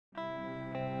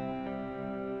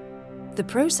The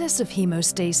process of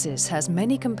hemostasis has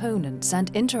many components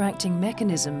and interacting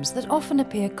mechanisms that often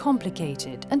appear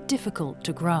complicated and difficult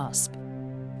to grasp.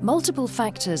 Multiple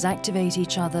factors activate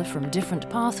each other from different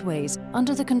pathways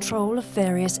under the control of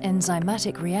various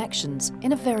enzymatic reactions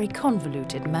in a very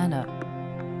convoluted manner.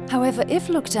 However, if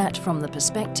looked at from the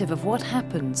perspective of what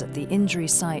happens at the injury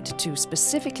site to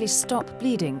specifically stop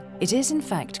bleeding, it is in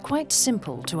fact quite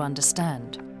simple to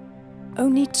understand.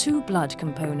 Only two blood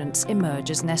components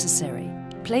emerge as necessary: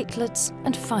 platelets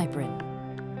and fibrin.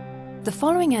 The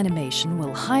following animation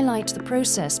will highlight the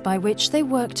process by which they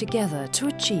work together to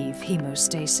achieve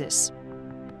hemostasis.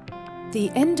 The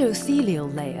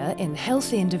endothelial layer in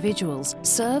healthy individuals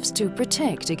serves to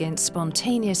protect against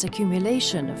spontaneous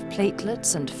accumulation of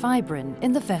platelets and fibrin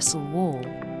in the vessel wall.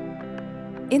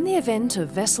 In the event of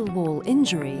vessel wall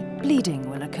injury, bleeding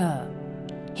will occur.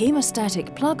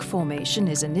 Hemostatic plug formation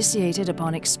is initiated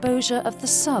upon exposure of the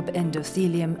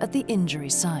subendothelium at the injury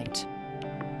site.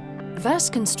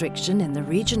 Vasoconstriction in the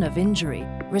region of injury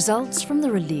results from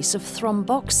the release of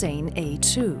thromboxane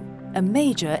A2, a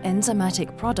major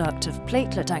enzymatic product of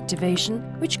platelet activation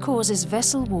which causes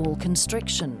vessel wall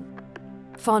constriction.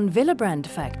 Von Willebrand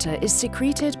factor is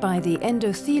secreted by the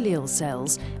endothelial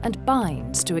cells and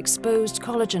binds to exposed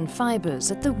collagen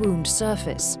fibers at the wound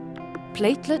surface.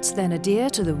 Platelets then adhere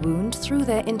to the wound through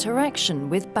their interaction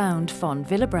with bound von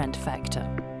Willebrand factor.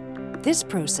 This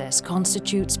process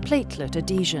constitutes platelet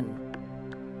adhesion.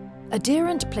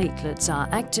 Adherent platelets are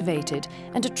activated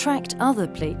and attract other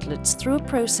platelets through a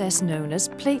process known as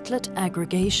platelet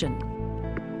aggregation.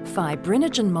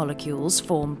 Fibrinogen molecules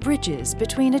form bridges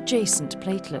between adjacent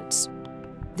platelets.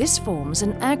 This forms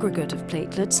an aggregate of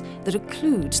platelets that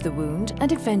occludes the wound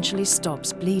and eventually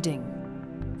stops bleeding.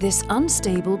 This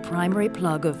unstable primary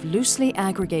plug of loosely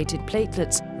aggregated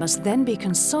platelets must then be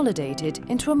consolidated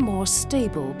into a more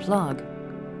stable plug.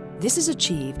 This is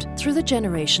achieved through the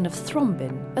generation of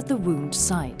thrombin at the wound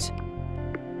site.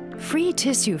 Free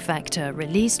tissue factor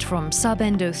released from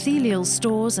subendothelial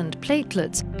stores and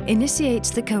platelets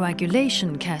initiates the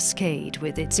coagulation cascade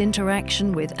with its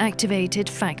interaction with activated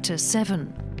factor VII.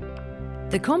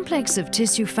 The complex of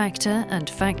tissue factor and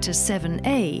factor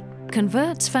VIIa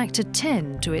converts factor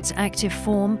X to its active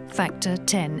form, factor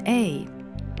Xa.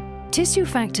 Tissue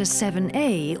factor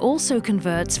VIIa also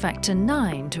converts factor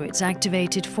IX to its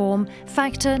activated form,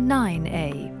 factor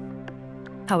IXA.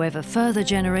 However, further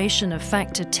generation of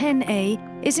factor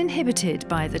Xa is inhibited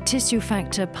by the tissue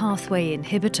factor pathway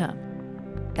inhibitor.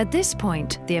 At this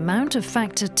point, the amount of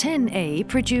factor Xa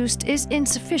produced is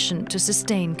insufficient to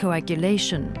sustain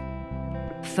coagulation.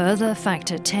 Further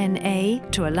factor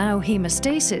Xa, to allow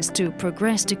hemostasis to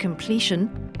progress to completion,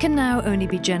 can now only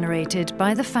be generated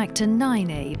by the factor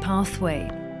IXA pathway.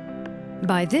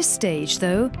 By this stage,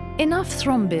 though, enough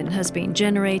thrombin has been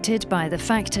generated by the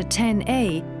factor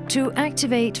Xa to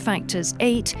activate factors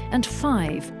 8 and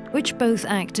 5, which both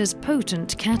act as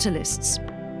potent catalysts.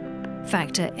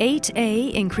 Factor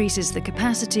 8a increases the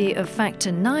capacity of factor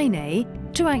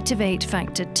 9a to activate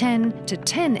factor 10 to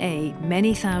 10a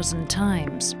many thousand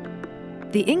times.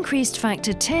 The increased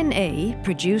factor 10a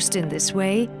produced in this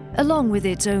way, along with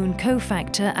its own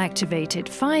cofactor activated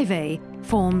 5a,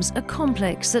 forms a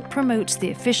complex that promotes the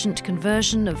efficient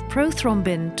conversion of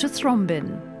prothrombin to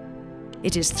thrombin.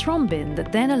 It is thrombin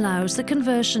that then allows the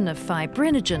conversion of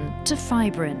fibrinogen to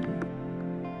fibrin.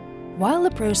 While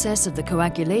the process of the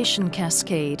coagulation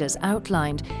cascade as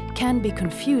outlined can be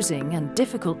confusing and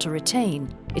difficult to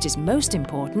retain, it is most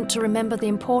important to remember the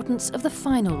importance of the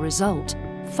final result,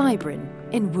 fibrin,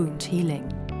 in wound healing.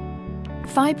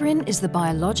 Fibrin is the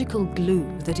biological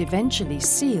glue that eventually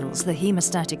seals the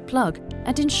hemostatic plug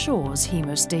and ensures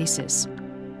hemostasis.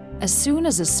 As soon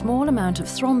as a small amount of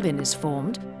thrombin is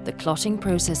formed, the clotting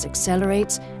process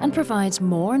accelerates and provides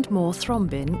more and more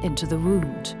thrombin into the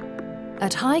wound.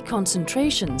 At high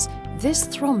concentrations, this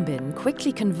thrombin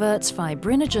quickly converts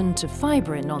fibrinogen to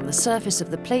fibrin on the surface of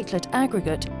the platelet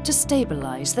aggregate to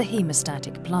stabilize the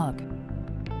hemostatic plug.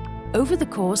 Over the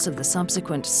course of the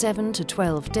subsequent 7 to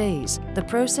 12 days, the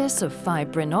process of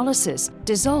fibrinolysis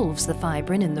dissolves the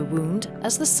fibrin in the wound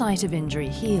as the site of injury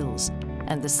heals,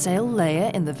 and the cell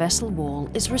layer in the vessel wall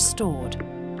is restored.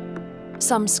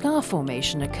 Some scar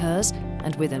formation occurs,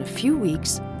 and within a few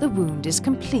weeks, the wound is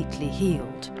completely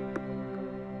healed.